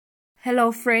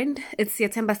Hello friend, it's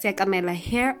Yatemba Siakamela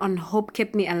here on Hope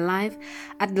Kept Me Alive.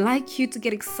 I'd like you to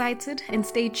get excited and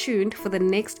stay tuned for the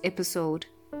next episode.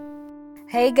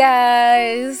 Hey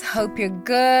guys, hope you're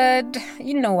good.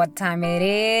 You know what time it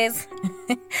is.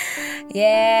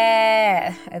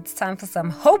 Yeah, it's time for some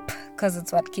hope because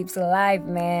it's what keeps alive,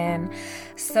 man.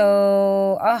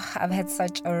 So, I've had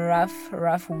such a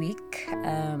rough week,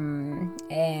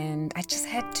 and I just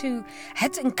had to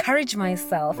encourage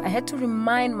myself. I had to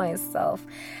remind myself.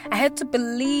 I had to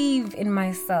believe in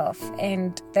myself,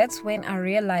 and that's when I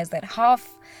realized that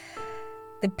half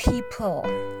the people,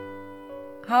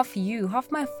 half you, half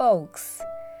my folks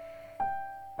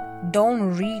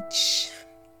don't reach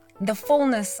the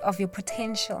fullness of your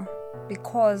potential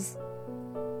because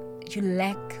you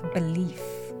lack belief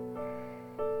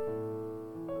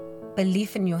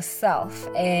in yourself.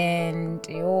 And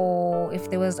if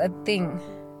there was a thing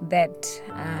that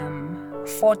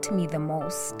fought me the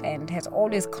most and has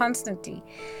always constantly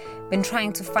been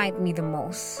trying to fight me the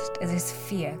most, it is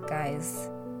fear, guys.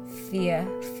 Fear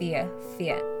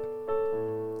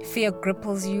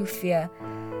cripples you. Fear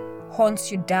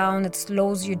haunts you down. It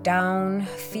slows you down.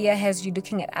 Fear has you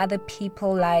looking at other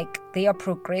people like they are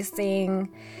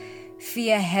progressing.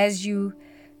 Fear has you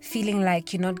feeling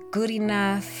like you're not good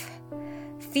enough.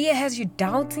 Fear has you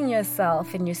doubting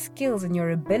yourself and your skills and your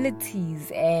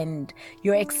abilities and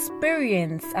your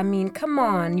experience. I mean, come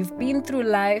on, you've been through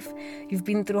life, you've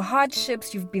been through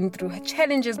hardships, you've been through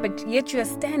challenges, but yet you're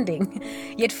standing.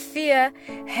 Yet fear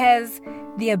has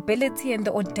the ability and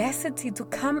the audacity to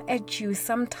come at you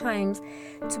sometimes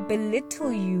to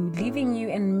belittle you, leaving you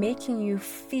and making you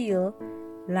feel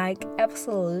like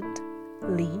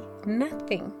absolutely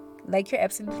nothing, like you're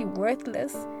absolutely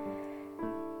worthless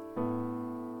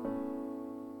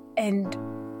and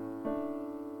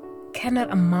cannot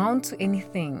amount to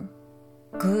anything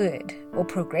good or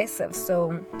progressive.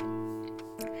 So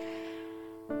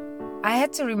I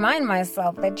had to remind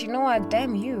myself that, you know what,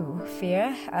 damn you,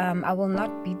 fear. I will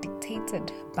not be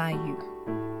dictated by you.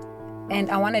 And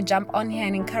I want to jump on here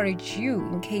and encourage you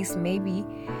in case maybe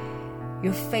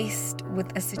you're faced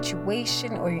with a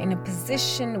situation or you're in a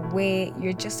position where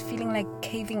you're just feeling like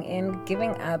caving in,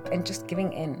 giving up, and just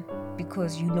giving in.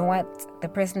 Because you know what? The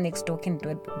person next door can do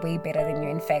it way better than you.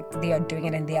 In fact, they are doing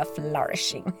it and they are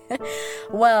flourishing.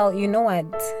 Well, you know what?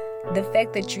 The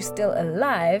fact that you're still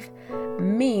alive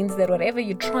means that whatever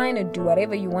you're trying to do,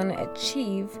 whatever you want to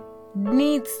achieve,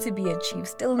 needs to be achieved,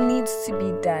 still needs to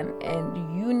be done.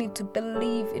 And you need to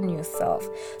believe in yourself.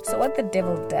 So what the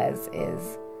devil does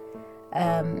is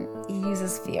he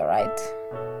uses fear, right?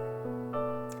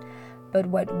 But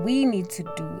what we need to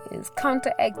do is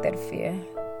counteract that fear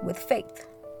with faith.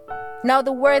 Now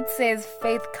the word says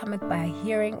faith cometh by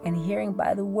hearing, and hearing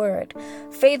by the word.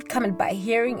 Faith cometh by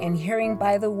hearing, and hearing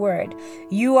by the word.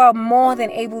 You are more than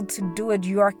able to do it.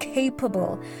 You are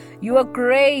capable. You are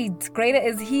great. Greater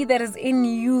is he that is in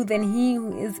you than he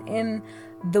who is in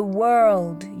the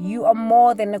world. You are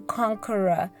more than a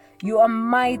conqueror. You are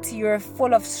mighty. You are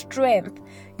full of strength.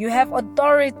 You have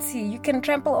authority. You can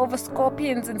trample over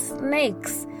scorpions and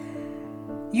snakes.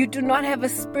 You do not have a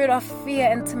spirit of fear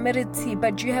and timidity,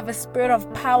 but you have a spirit of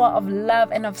power, of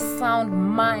love, and of sound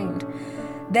mind.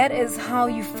 That is how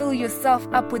you fill yourself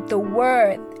up with the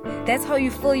word. That's how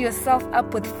you fill yourself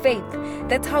up with faith.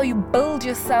 That's how you build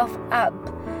yourself up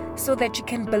so that you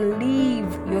can believe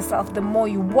yourself. The more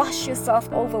you wash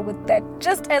yourself over with that,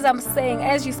 just as I'm saying,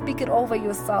 as you speak it over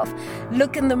yourself,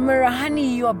 look in the mirror,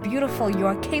 honey, you are beautiful, you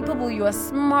are capable, you are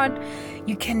smart,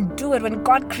 you can do it. When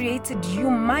God created you,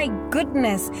 my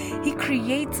goodness, he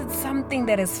created something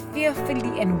that is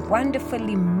fearfully and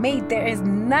wonderfully made. There is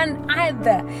none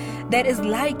other that is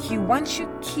like you. Once you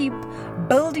keep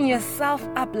building yourself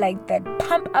up like that,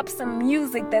 pump up some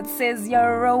music that says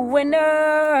you're a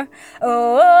winner.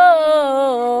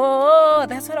 Oh,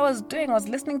 that's what I was doing. I was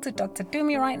listening to Dr.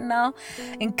 Dumi right now,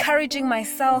 encouraging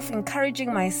myself,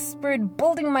 encouraging my spirit,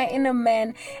 building my inner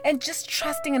man, and just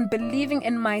trusting and believing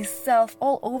in myself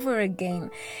all over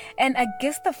again. And I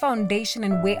guess the foundation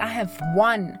and where I have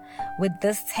won with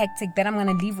this tactic that I'm going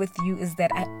to leave with you is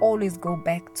that I always go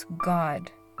back to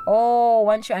God. Oh,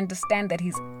 once you understand that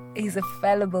He's a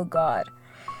fallible God,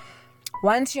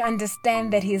 once you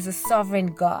understand that He's a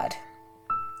sovereign God,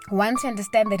 once you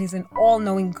understand that He's an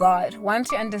all-knowing God, once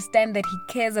you understand that He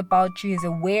cares about you, He's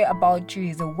aware about you,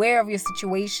 He's aware of your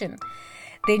situation,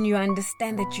 then you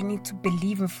understand that you need to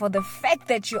believe Him for the fact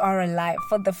that you are alive,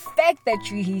 for the fact that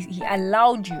He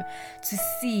allowed you to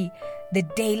see the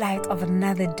daylight of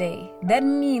another day. That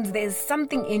means there is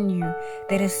something in you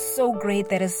that is so great,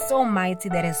 that is so mighty,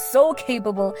 that is so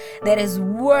capable, that is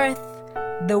worth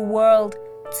the world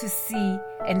to see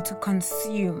and to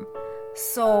consume.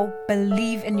 So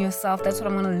believe in yourself. That's what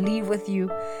I'm going to leave with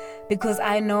you, because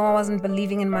I know I wasn't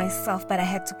believing in myself, but I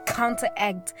had to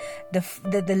counteract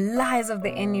the lies of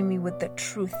the enemy with the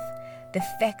truth. The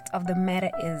fact of the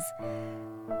matter is,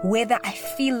 whether I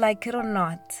feel like it or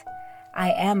not,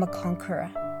 I am a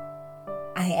conqueror.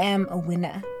 I am a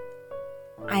winner.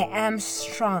 I am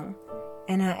strong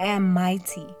and I am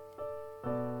mighty.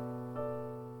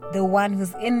 The one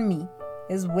who's in me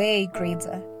is way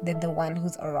greater than the one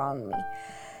who's around me.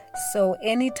 So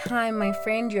anytime, my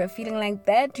friend, you're feeling like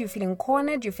that, you're feeling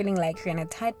cornered, you're feeling like you're in a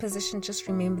tight position, just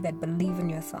remember that believe in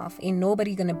yourself. Ain't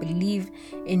nobody gonna believe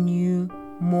in you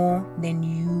more than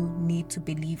you need to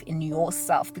believe in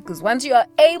yourself. Because once you are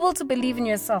able to believe in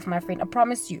yourself, my friend, I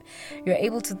promise you, you're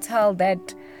able to tell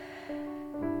that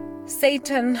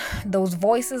Satan, those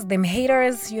voices, them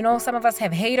haters, some of us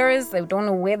have haters, they don't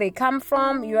know where they come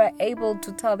from. You are able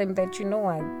to tell them that, you know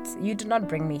what, you did not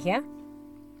bring me here.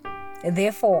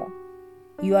 Therefore,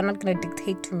 you are not going to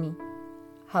dictate to me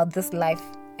how this life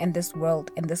and this world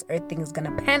and this earth thing is going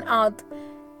to pan out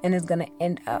and is going to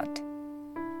end out.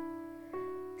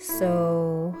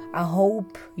 So I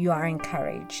hope you are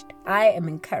encouraged. I am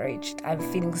encouraged. I'm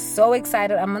feeling so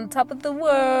excited. I'm on top of the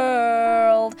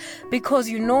world because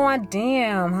you know what?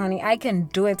 Damn, honey, I can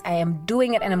do it. I am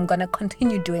doing it and I'm going to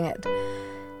continue doing it.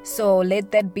 So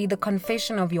let that be the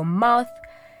confession of your mouth.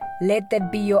 Let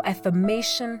that be your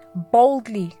affirmation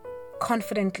boldly,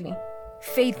 confidently.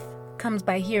 Faith comes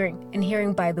by hearing and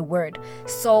hearing by the word.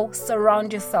 So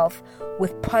surround yourself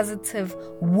with positive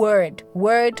word.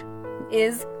 Word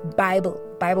is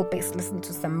Bible-based. Listen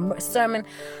to some sermon,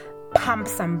 pump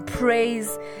some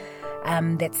praise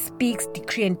that speaks,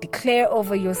 decree and declare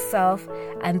over yourself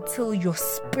until your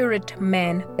spirit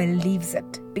man believes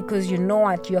it. Because you know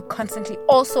what? You're constantly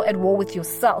also at war with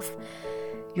yourself.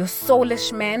 Your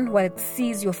soulish man, what it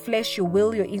sees, your flesh, your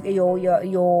will, your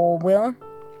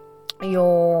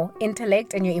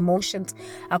intellect and your emotions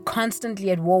are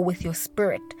constantly at war with your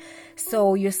spirit.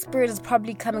 So your spirit is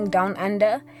probably coming down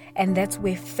under, and that's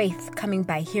where faith coming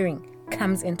by hearing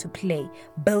comes into play.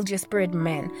 Build your spirit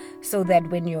man so that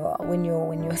when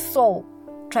your soul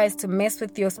tries to mess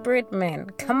with your spirit man,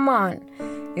 come on,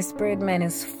 your spirit man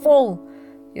is full,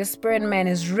 your spirit man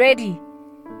is ready,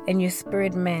 and your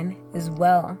spirit man is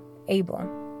well able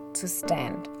to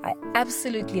stand. I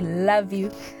absolutely love you.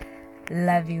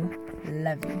 Love you.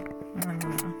 Love you.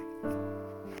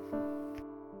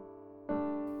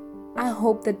 I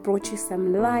hope that brought you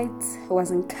some light,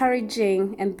 was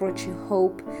encouraging, and brought you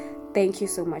hope. Thank you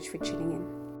so much for tuning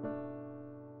in.